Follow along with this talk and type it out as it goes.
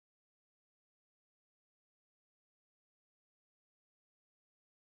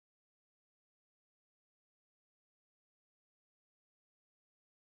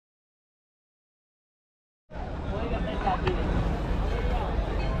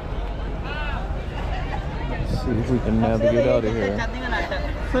See if we can navigate out of here.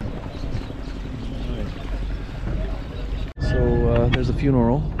 So there's a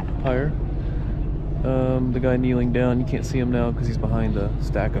funeral pyre. The guy kneeling down, you can't see him now because he's behind a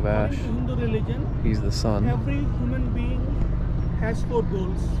stack of ash. In Hindu religion, he's the son. Every human being has 4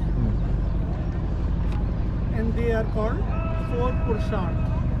 goals. And they are called 4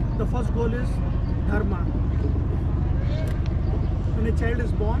 Purusharth. The first goal is Dharma. When a child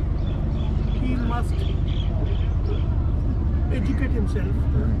is born, he must educate himself.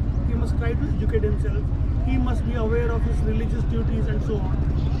 He must try to educate himself. He must be aware of his religious duties and so on.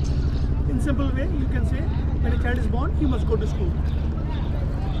 In simple way, you can say, when a child is born, he must go to school.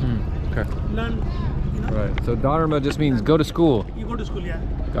 Okay. Learn, you know. Right. So Dharma just means go to school. You go to school, yeah.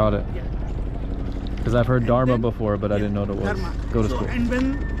 Got it. Yeah. Because I've heard Dharma before, but I didn't know what it was. Dharma. Go to school. And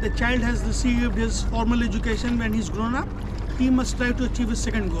when the child has received his formal education, when he's grown up, he must try to achieve his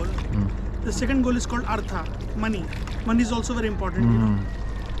second goal. The second goal is called Artha, money. Money is also very important, you know.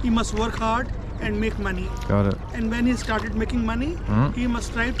 He must work hard and make money. Got it. And when he started making money, he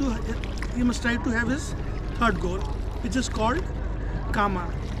must try to have his third goal, which is called Kama,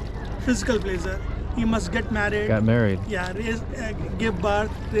 physical pleasure. He must get married. Got married. Yeah, give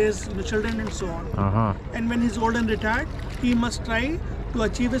birth, raise children, and so on. And when he's old and retired, he must try to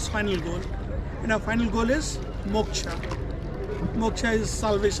achieve his final goal. And our final goal is moksha. Moksha is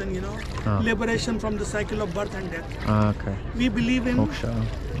salvation, you know, liberation from the cycle of birth and death. Okay. We believe in moksha.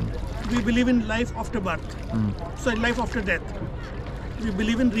 We believe in life after birth. So life after death. We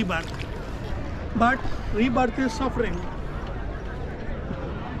believe in rebirth. But rebirth is suffering.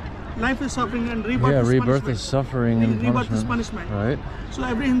 Life is suffering and rebirth is rebirth punishment. is suffering and rebirth punishment. is punishment. Right. So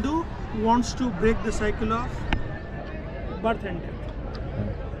every Hindu wants to break the cycle of birth and death,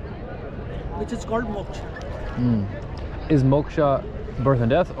 which is called moksha. Is moksha birth and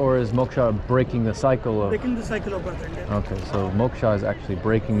death, or is moksha breaking the cycle of... Breaking the cycle of birth and death. Okay, so moksha is actually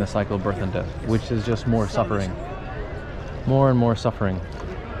breaking the cycle of birth and death, which is just more suffering. More and more suffering.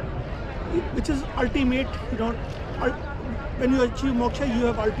 Which is ultimate, you know, when you achieve moksha, you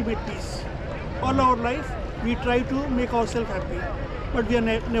have ultimate peace. All our life, we try to make ourselves happy, but we are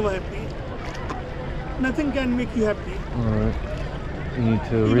never happy. Nothing can make you happy. Alright. You need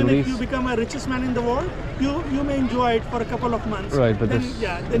to Even release... if you become a richest man in the world, you may enjoy it for a couple of months. Right, but then,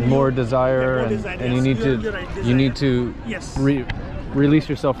 there's more desire, and you need to you need to release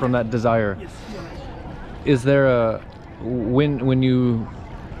yourself from that desire. Yes, you're right. Is there a when you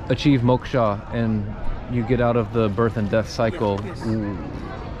achieve moksha and you get out of the birth and death cycle,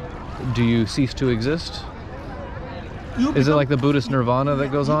 do you cease to exist? Is it like the Buddhist nirvana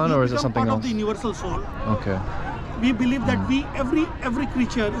that goes on, or is it something else? Part of the universal soul. Okay. We believe that every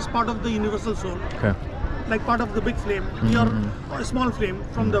creature is part of the universal soul. Okay. Like part of the big flame. You're a small flame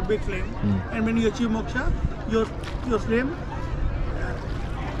from the big flame. And when you achieve moksha, your flame,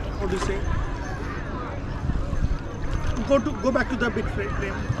 how do you say? Go back to the big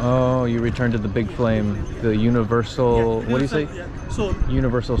flame. Oh, you return to the big flame, the universal. What do you say? Soul.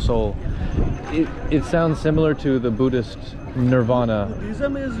 Universal soul. It sounds similar to the Buddhist nirvana.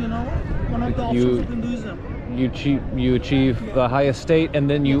 Buddhism is, you know, one of the options of Hinduism. You achieve the highest state, and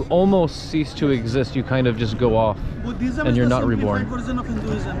then you almost cease to exist. You kind of just go off, Buddhism and you're is the not reborn. version of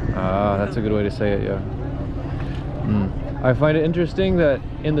Hinduism. That's a good way to say it. Yeah. I find it interesting that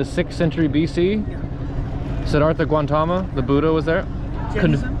in the 6th century BC, Siddhartha Gautama, the Buddha, was there.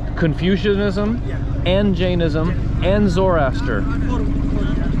 Confucianism, and Jainism, and Zoroaster.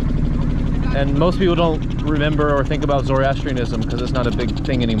 And most people don't remember or think about Zoroastrianism because it's not a big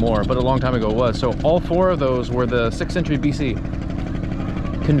thing anymore, but a long time ago it was. So all 4 of those were the 6th century BC.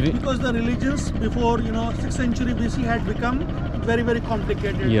 Because the religions before, 6th century BC had become very, very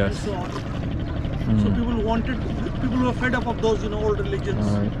complicated and so on. So people were fed up of those, old religions.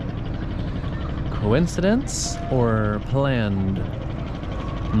 Coincidence or planned?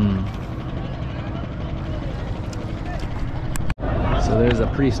 So there's a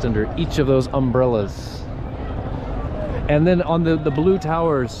priest under each of those umbrellas. And then on the blue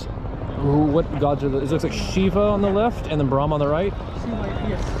towers, what gods are those? It looks like Shiva on the left and then Brahma on the right? Shiva,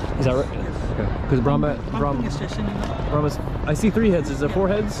 yes. Is that right? Yes. Okay. Because Brahma's, I see 3 heads. Is there 4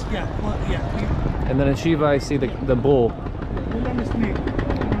 heads? Yeah. And then in Shiva I see the bull. Bull and the snake.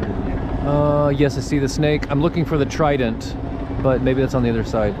 Yes, I see the snake. I'm looking for the trident, but maybe that's on the other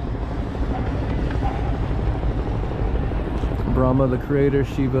side. Brahma the creator,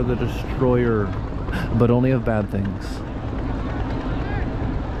 Shiva the destroyer, but only of bad things.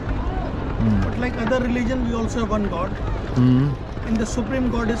 But like other religion, we also have one God. And the supreme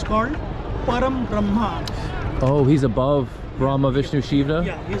God is called Param Brahma. Oh, he's above Brahma, Vishnu, Shiva?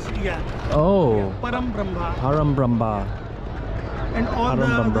 Yeah, Oh. Param Brahma. Param Brahma. And all the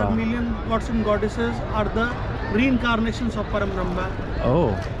Param other Brahma. million gods and goddesses are the reincarnations of Param Brahma. Oh.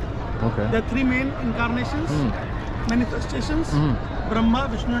 Okay. There are three main incarnations, manifestations, Brahma,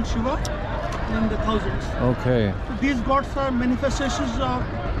 Vishnu and Shiva, and the thousands. Okay. So these gods are manifestations of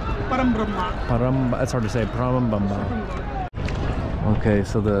Param Brahma. That's hard to say. Param Brahma. Okay,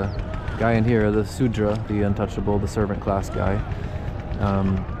 so the guy in here, the Sudra, the untouchable, the servant class guy,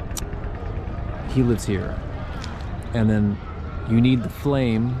 he lives here. And then you need the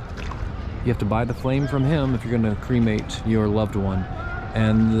flame. You have to buy the flame from him if you're going to cremate your loved one.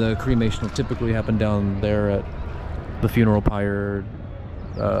 And the cremation will typically happen down there at the funeral pyre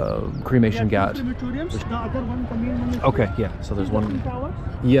cremation ghat. The other one, the main one is Okay, yeah. So there's one. towers.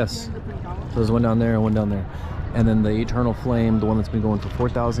 Yes. Different towers. So there's one down there and one down there. And then the eternal flame, the one that's been going for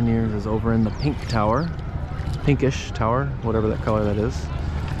 4,000 years, is over in the pink tower. Pinkish tower, whatever that color that is.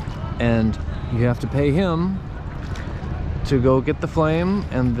 And you have to pay him to go get the flame,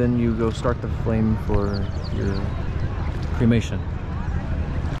 and then you go start the flame for your cremation.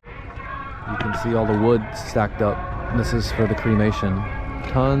 You can see all the wood stacked up. This is for the cremation.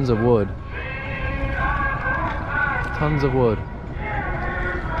 Tons of wood. Tons of wood.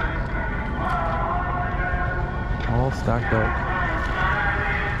 All stacked up.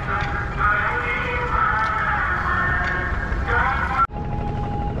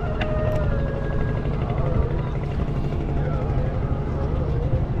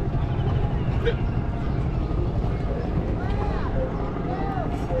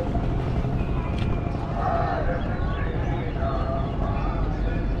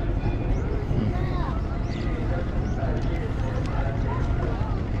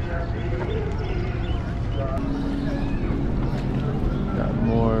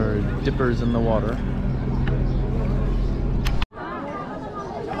 Dippers in the water.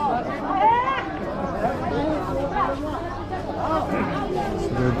 So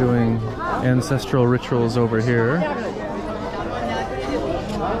they're doing ancestral rituals over here.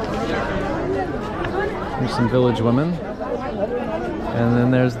 There's some village women. And then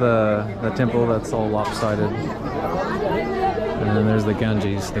there's the temple that's all lopsided. And then there's the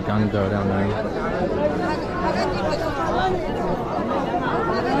Ganges, the Ganga down there.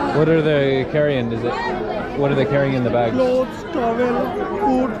 What are they carrying? What are they carrying in the bags? Clothes, towel,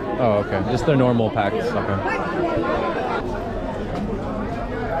 food. Oh, okay. Just their normal packs. Okay.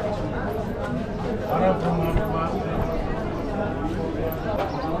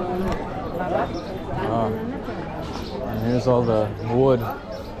 And here's all the wood.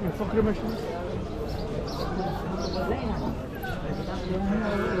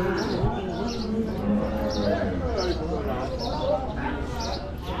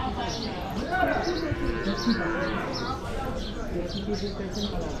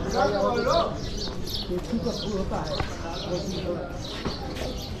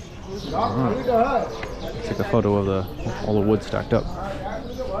 Take a photo of all the wood stacked up.